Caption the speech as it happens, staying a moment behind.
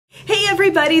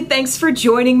everybody, thanks for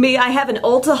joining me. I have an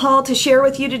Ulta haul to share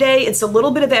with you today. It's a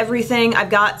little bit of everything. I've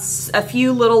got a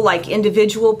few little like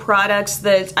individual products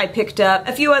that I picked up,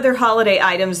 a few other holiday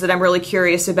items that I'm really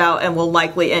curious about and will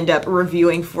likely end up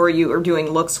reviewing for you or doing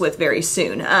looks with very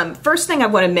soon. First thing I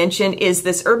want to mention is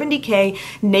this Urban Decay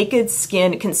Naked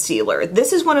Skin Concealer.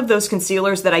 This is one of those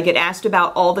concealers that I get asked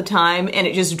about all the time, and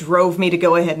it just drove me to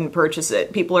go ahead and purchase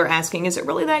it. People are asking, is it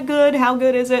really that good? How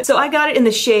good is it? So I got it in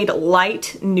the shade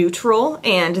Light Neutral,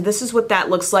 and this is what that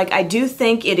looks like. I do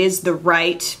think it is the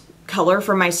right color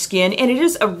for my skin, and it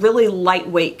is a really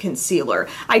lightweight concealer.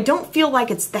 I don't feel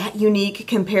like it's that unique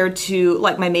compared to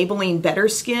like my Maybelline Better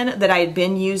Skin that I had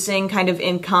been using kind of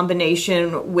in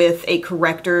combination with a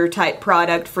corrector type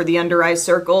product for the under eye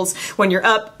circles. When you're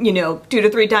up, you know, 2 to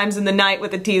 3 times in the night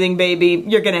with a teething baby,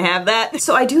 you're gonna have that.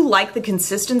 So I do like the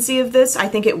consistency of this. I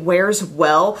think it wears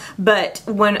well, but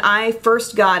when I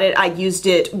first got it, I used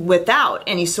it without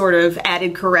any sort of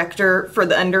added corrector for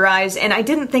the under eyes, and I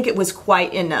didn't think it was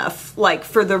quite enough. Like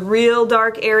for the real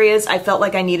dark areas, I felt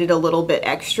like I needed a little bit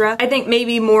extra. I think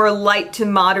maybe more light to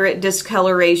moderate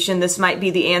discoloration, this might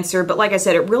be the answer, but like I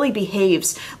said, it really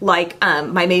behaves like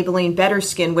my Maybelline Better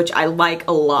Skin, which I like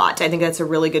a lot. I think that's a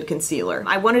really good concealer.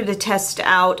 I wanted to test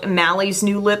out Mally's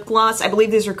new lip gloss. I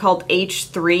believe these are called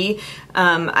H3.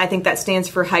 I think that stands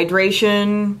for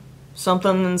hydration,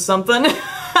 something and something.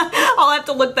 I'll have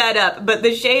to look that up, but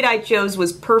the shade I chose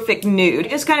was Perfect Nude. I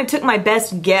just kind of took my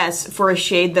best guess for a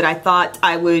shade that I thought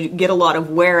I would get a lot of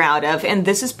wear out of, and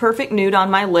this is Perfect Nude on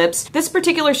my lips. This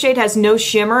particular shade has no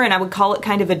shimmer, and I would call it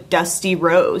kind of a dusty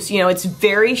rose. You know, it's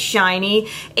very shiny,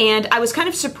 and I was kind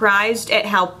of surprised at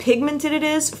how pigmented it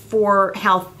is for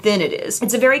how thin it is.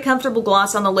 It's a very comfortable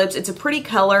gloss on the lips. It's a pretty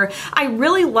color. I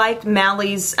really liked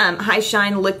Mally's High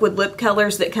Shine liquid lip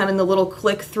colors that come in the little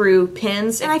click-through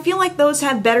pins, and I feel like those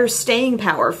have better staying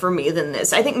power for me than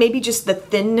this. I think maybe just the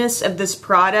thinness of this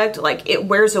product, like it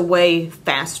wears away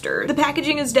faster. The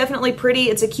packaging is definitely pretty.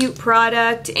 It's a cute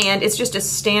product, and it's just a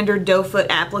standard doe foot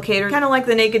applicator, kind of like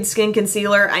the Naked Skin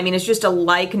Concealer. I mean, it's just a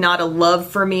like, not a love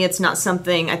for me. It's not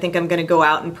something I think I'm gonna go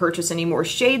out and purchase any more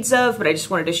shades of, but I just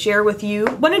wanted to share with you.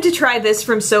 Wanted to try this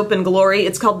from Soap & Glory.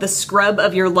 It's called the Scrub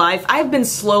of Your Life. I've been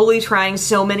slowly trying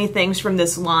so many things from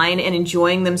this line and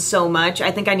enjoying them so much.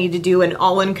 I think I need to do an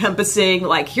all-encompassing,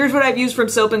 like, here's what I've used from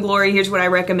Soap & Glory, here's what I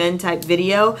recommend type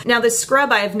video. Now this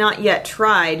scrub I have not yet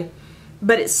tried,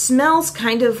 but it smells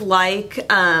kind of like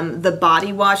the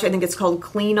body wash. I think it's called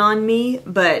Clean On Me,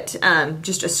 but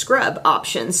just a scrub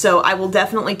option. So I will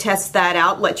definitely test that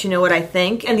out, let you know what I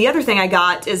think. And the other thing I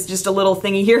got is just a little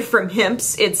thingy here from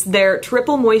Hemp's. It's their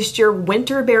Triple Moisture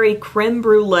Winterberry Creme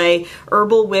Brulee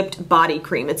Herbal Whipped Body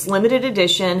Cream. It's limited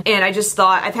edition, and I just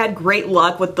thought I've had great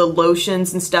luck with the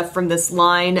lotions and stuff from this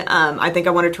line. I think I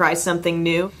want to try something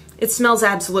new. It smells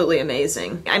absolutely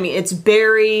amazing. I mean, it's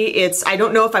berry, I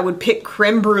don't know if I would pick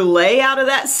creme brulee out of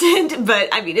that scent, but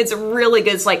I mean, it's really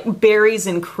good. It's like berries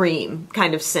and cream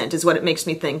kind of scent is what it makes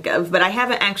me think of, but I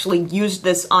haven't actually used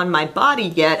this on my body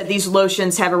yet. These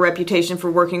lotions have a reputation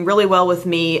for working really well with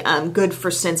me, good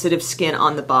for sensitive skin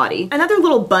on the body. Another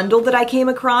little bundle that I came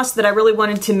across that I really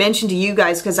wanted to mention to you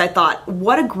guys because I thought,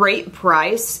 what a great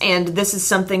price, and this is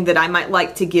something that I might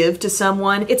like to give to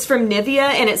someone. It's from Nivea,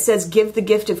 and it says, give the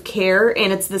gift of care,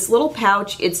 and it's this little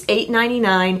pouch. It's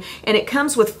 $8.99, and it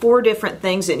comes with 4 different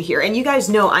things in here. And you guys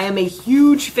know I am a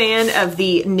huge fan of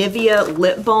the Nivea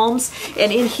lip balms,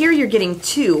 and in here you're getting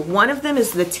 2. One of them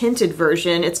is the tinted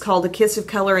version. It's called A Kiss of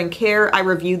Color and Care. I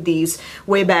reviewed these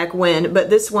way back when, but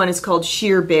this one is called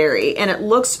Sheer Berry, and it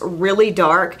looks really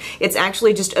dark. It's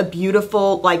actually just a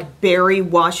beautiful like berry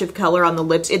wash of color on the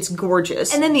lips. It's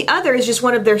gorgeous. And then the other is just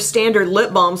one of their standard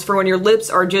lip balms for when your lips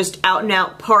are just out and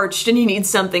out parched and you need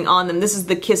something on them. This is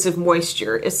the Kiss of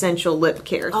Moisture Essential Lip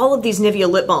Care. All of these Nivea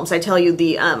lip balms, I tell you,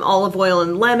 the olive oil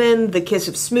and lemon, the Kiss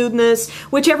of Smoothness,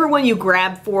 whichever one you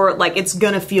grab for, like, it's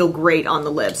gonna feel great on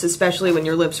the lips, especially when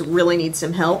your lips really need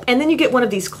some help. And then you get one of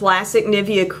these classic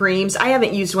Nivea creams. I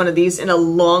haven't used one of these in a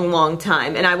long, long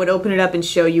time, and I would open it up and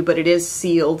show you, but it is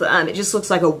sealed. It just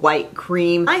looks like a white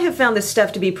cream. I have found this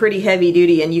stuff to be pretty heavy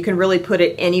duty, and you can really put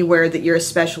it anywhere that you're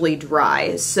especially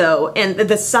dry. So, and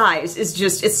the size is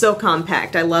just, it's so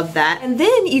compact. I love that. And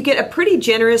then you get a pretty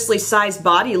generously sized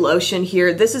body lotion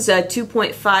here. This is a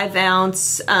 2.5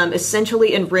 ounce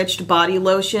essentially enriched body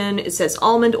lotion. It says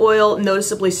almond oil,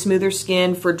 noticeably smoother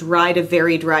skin for dry to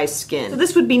very dry skin. So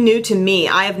this would be new to me.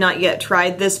 I have not yet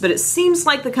tried this, but it seems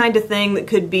like the kind of thing that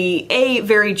could be A,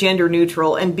 very gender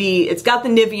neutral, and B, it's got the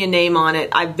Nivea name on it.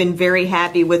 I've been very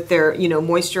happy with their, you know,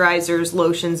 moisturizers,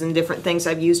 lotions, and different things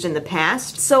I've used in the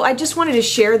past. So I just wanted to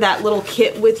share that little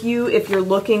kit with you if you're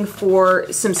looking for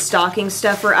some stocking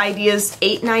stuffer ideas.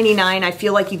 $8.99, I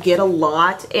feel like you get a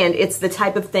lot, and it's the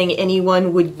type of thing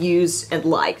anyone would use and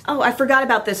like. Oh, I forgot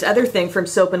about this other thing from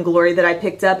Soap and Glory that I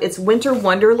picked up. It's Winter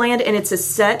Wonderland, and it's a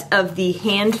set of the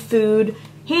hand food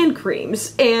hand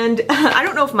creams, and I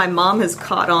don't know if my mom has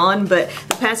caught on, but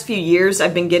the past few years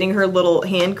I've been getting her little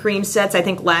hand cream sets. I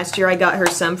think last year I got her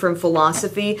some from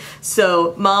Philosophy,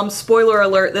 so Mom, spoiler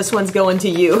alert, this one's going to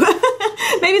you.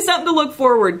 Maybe something to look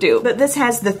forward to. But this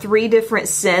has the 3 different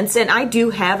scents, and I do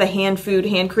have a hand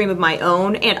cream of my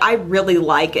own, and I really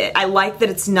like it. I like that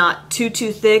it's not too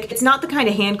thick. It's not the kind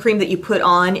of hand cream that you put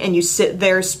on and you sit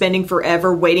there spending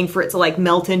forever waiting for it to like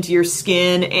melt into your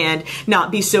skin and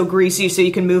not be so greasy so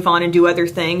you can move on and do other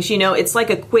things. You know, it's like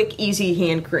a quick, easy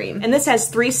hand cream. And this has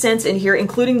 3 scents in here,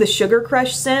 including the Sugar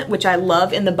Crush scent, which I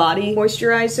love in the body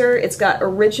moisturizer. It's got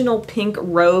Original Pink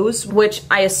Rose, which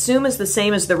I assume is the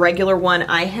same as the regular one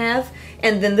I have.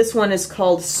 And then this one is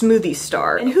called Smoothie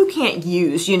Star. And who can't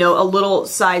use, you know, a little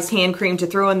sized hand cream to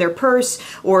throw in their purse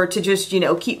or to just, you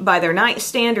know, keep by their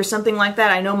nightstand or something like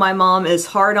that. I know my mom is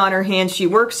hard on her hands. She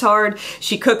works hard,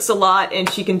 she cooks a lot, and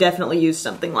she can definitely use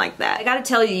something like that. I gotta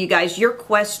tell you, you guys, your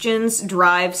questions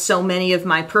drive so many of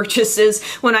my purchases.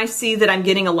 When I see that I'm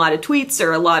getting a lot of tweets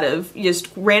or a lot of just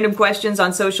random questions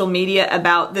on social media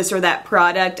about this or that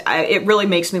product, it really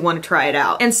makes me want to try it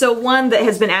out. And so one that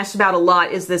has been asked about a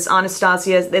lot is this Anastasia.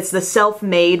 It's the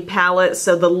Self-Made palette,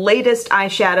 so the latest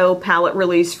eyeshadow palette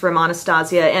release from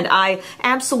Anastasia, and I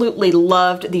absolutely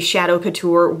loved the Shadow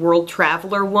Couture World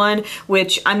Traveler one,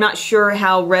 which I'm not sure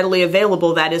how readily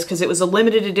available that is because it was a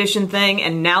limited edition thing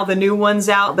and now the new one's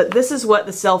out, but this is what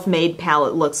the Self-Made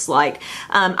palette looks like.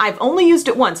 I've only used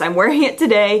it once. I'm wearing it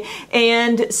today,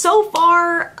 and so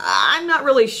far I'm not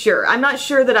really sure. I'm not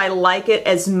sure that I like it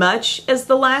as much as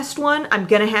the last one. I'm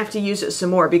gonna have to use it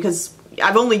some more because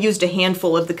I've only used a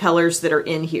handful of the colors that are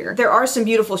in here. There are some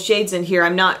beautiful shades in here.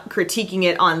 I'm not critiquing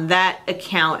it on that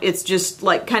account. It's just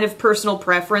like kind of personal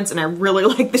preference, and I really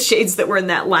like the shades that were in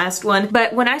that last one.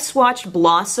 But when I swatched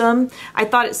Blossom, I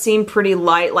thought it seemed pretty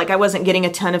light, like I wasn't getting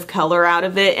a ton of color out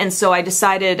of it, and so I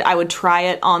decided I would try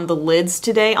it on the lids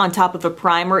today on top of a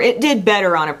primer. It did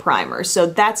better on a primer, so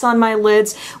that's on my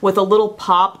lids with a little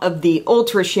pop of the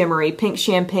Ultra Shimmery Pink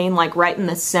Champagne like right in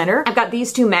the center. I've got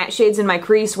these 2 matte shades in my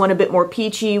crease, one a bit more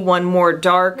peachy, one more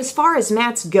dark. As far as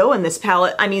mattes go in this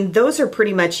palette, I mean, those are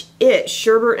pretty much it.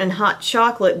 Sherbet and Hot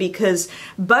Chocolate, because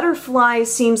Butterfly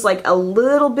seems like a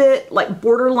little bit like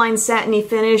borderline satiny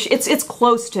finish. It's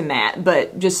close to matte,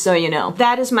 but just so you know.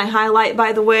 That is my highlight,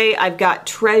 by the way. I've got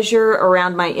Treasure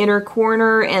around my inner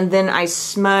corner, and then I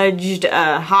smudged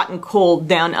Hot and Cold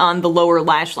down on the lower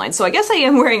lash line. So I guess I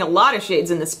am wearing a lot of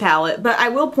shades in this palette, but I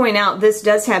will point out this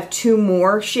does have 2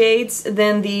 more shades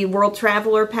than the World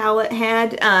Traveler palette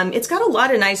had. It's got a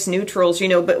lot of nice neutrals, you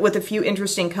know, but with a few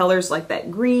interesting colors like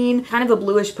that green, kind of a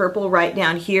bluish purple right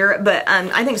down here. But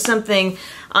I think something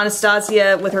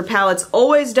Anastasia with her palettes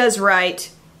always does right: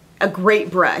 a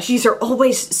great brush. These are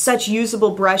always such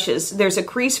usable brushes. There's a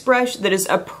crease brush that is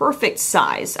a perfect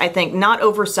size, I think, not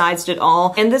oversized at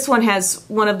all. And this one has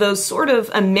one of those sort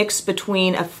of a mix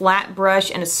between a flat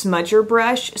brush and a smudger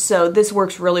brush. So this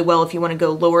works really well if you want to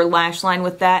go lower lash line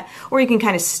with that, or you can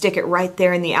kind of stick it right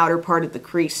there in the outer part of the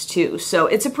crease too. So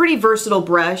it's a pretty versatile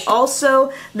brush.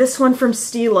 Also, this one from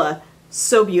Stila,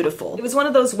 so beautiful. It was one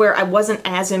of those where I wasn't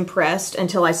as impressed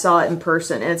until I saw it in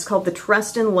person, and it's called the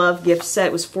Trust and Love gift set.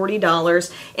 It was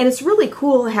 $40, and it's really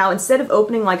cool how instead of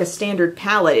opening like a standard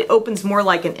palette, it opens more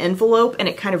like an envelope and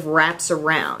it kind of wraps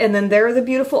around. And then there are the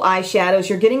beautiful eyeshadows.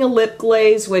 You're getting a lip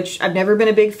glaze, which I've never been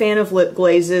a big fan of lip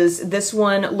glazes. This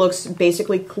one looks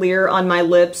basically clear on my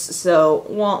lips, so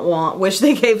wah wah. Wish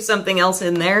they gave something else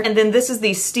in there. And then this is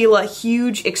the Stila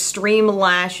Huge Extreme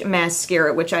Lash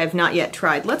Mascara, which I have not yet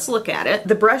tried. Let's look at it.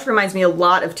 The brush reminds me a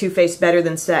lot of Too Faced Better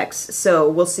Than Sex, so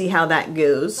we'll see how that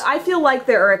goes. I feel like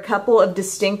there are a couple of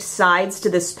distinct sides to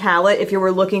this palette if you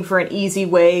were looking for an easy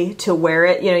way to wear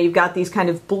it. You know, you've got these kind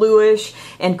of bluish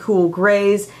and cool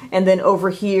grays, and then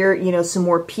over here, you know, some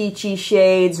more peachy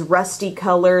shades, rusty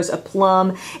colors, a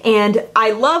plum, and I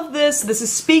love this. This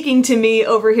is speaking to me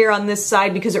over here on this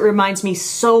side because it reminds me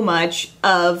so much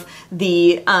of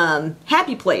the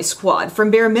Happy Place quad from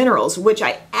Bare Minerals, which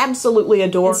I absolutely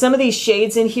adore. And some of these these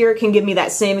shades in here can give me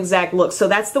that same exact look. So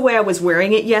that's the way I was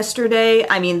wearing it yesterday.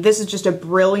 I mean, this is just a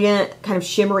brilliant kind of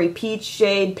shimmery peach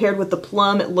shade paired with the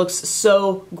plum. It looks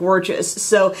so gorgeous.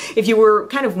 So if you were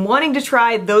kind of wanting to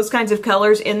try those kinds of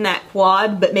colors in that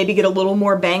quad, but maybe get a little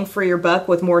more bang for your buck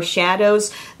with more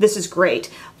shadows, this is great.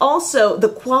 Also, the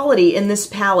quality in this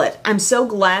palette, I'm so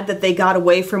glad that they got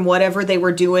away from whatever they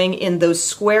were doing in those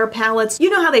square palettes.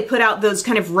 You know how they put out those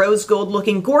kind of rose gold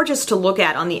looking, gorgeous to look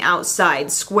at on the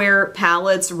outside, square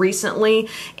palettes recently,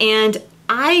 and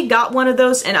I got one of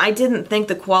those and I didn't think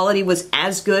the quality was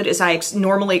as good as I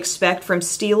normally expect from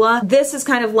Stila. This is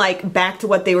kind of like back to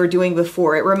what they were doing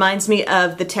before. It reminds me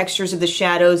of the textures of the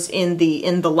shadows in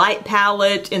the light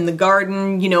palette, in the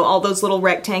garden, you know, all those little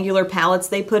rectangular palettes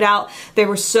they put out. They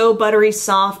were so buttery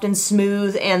soft and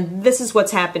smooth, and this is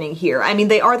what's happening here. I mean,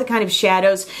 they are the kind of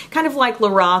shadows, kind of like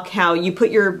Lorac, how you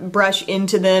put your brush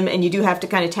into them and you do have to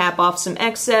kind of tap off some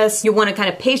excess. You want to kind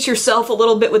of pace yourself a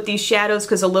little bit with these shadows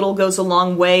because a little goes a long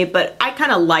way, but I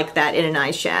kind of like that in an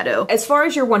eyeshadow. As far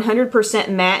as your 100%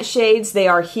 matte shades, they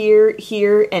are here,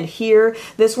 here, and here.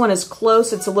 This one is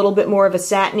close. It's a little bit more of a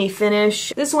satiny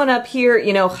finish. This one up here,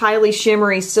 you know, highly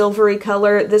shimmery, silvery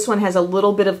color. This one has a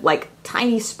little bit of like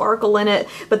tiny sparkle in it,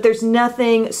 but there's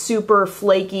nothing super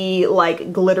flaky,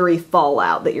 like glittery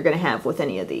fallout that you're gonna have with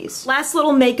any of these. Last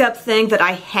little makeup thing that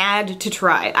I had to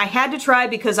try. I had to try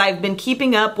because I've been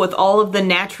keeping up with all of the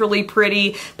naturally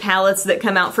pretty palettes that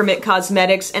come out from IT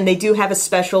Cosmetics, and they do have a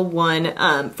special one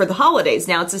for the holidays.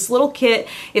 Now it's this little kit.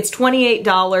 It's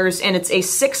 $28 and it's a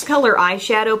 6-color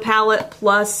eyeshadow palette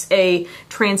plus a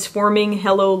transforming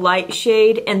Hello Light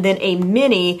shade and then a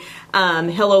mini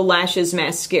Hello Lashes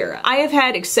mascara. I have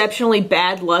had exceptionally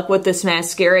bad luck with this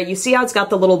mascara. You see how it's got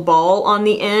the little ball on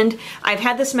the end? I've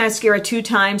had this mascara 2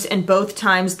 times and both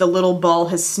times the little ball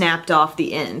has snapped off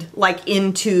the end, like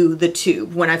into the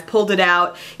tube. When I've pulled it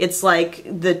out, it's like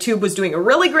the tube was doing a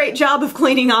really great job of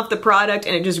cleaning off the product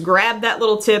and it just grabbed that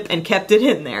little tip and kept it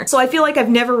in there. So I feel like I've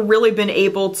never really been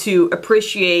able to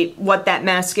appreciate what that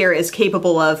mascara is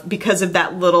capable of because of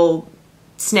that little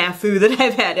snafu that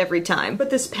I've had every time.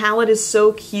 But this palette is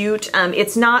so cute.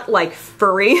 It's not like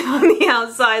furry on the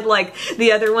outside like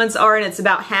the other ones are, and it's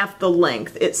about half the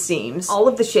length, it seems. All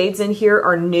of the shades in here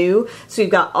are new. So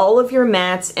you've got all of your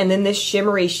mattes and then this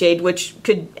shimmery shade, which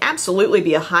could absolutely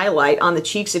be a highlight on the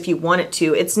cheeks if you want it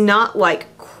to. It's not like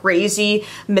crazy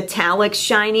metallic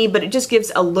shiny, but it just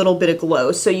gives a little bit of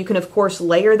glow. So you can of course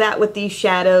layer that with these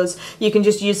shadows. You can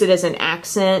just use it as an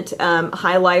accent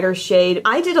highlighter shade.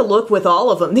 I did a look with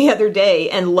all of them the other day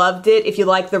and loved it. If you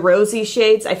like the rosy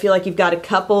shades, I feel like you've got a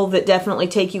couple that definitely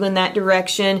take you in that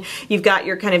direction. You've got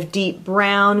your kind of deep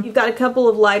brown. You've got a couple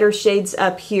of lighter shades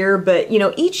up here, but you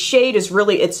know, each shade is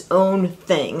really its own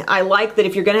thing. I like that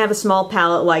if you're gonna have a small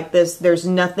palette like this, there's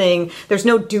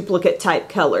no duplicate type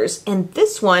colors. And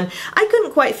this one, I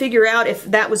couldn't quite figure out if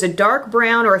that was a dark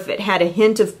brown or if it had a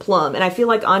hint of plum. And I feel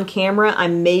like on camera, I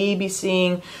may be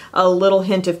seeing a little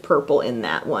hint of purple in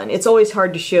that one. It's always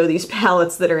hard to show these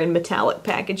palettes that are in metallic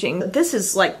packaging. This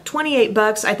is like 28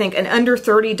 bucks. I think an under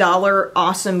 $30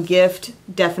 awesome gift.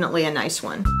 Definitely a nice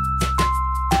one.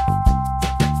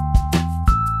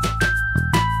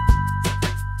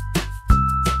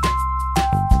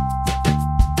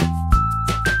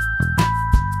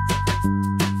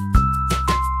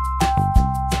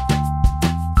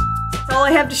 All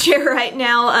I have to share right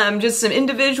now, just some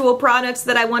individual products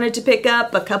that I wanted to pick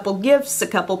up, a couple gifts, a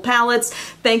couple palettes.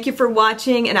 Thank you for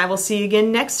watching, and I will see you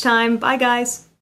again next time. Bye, guys.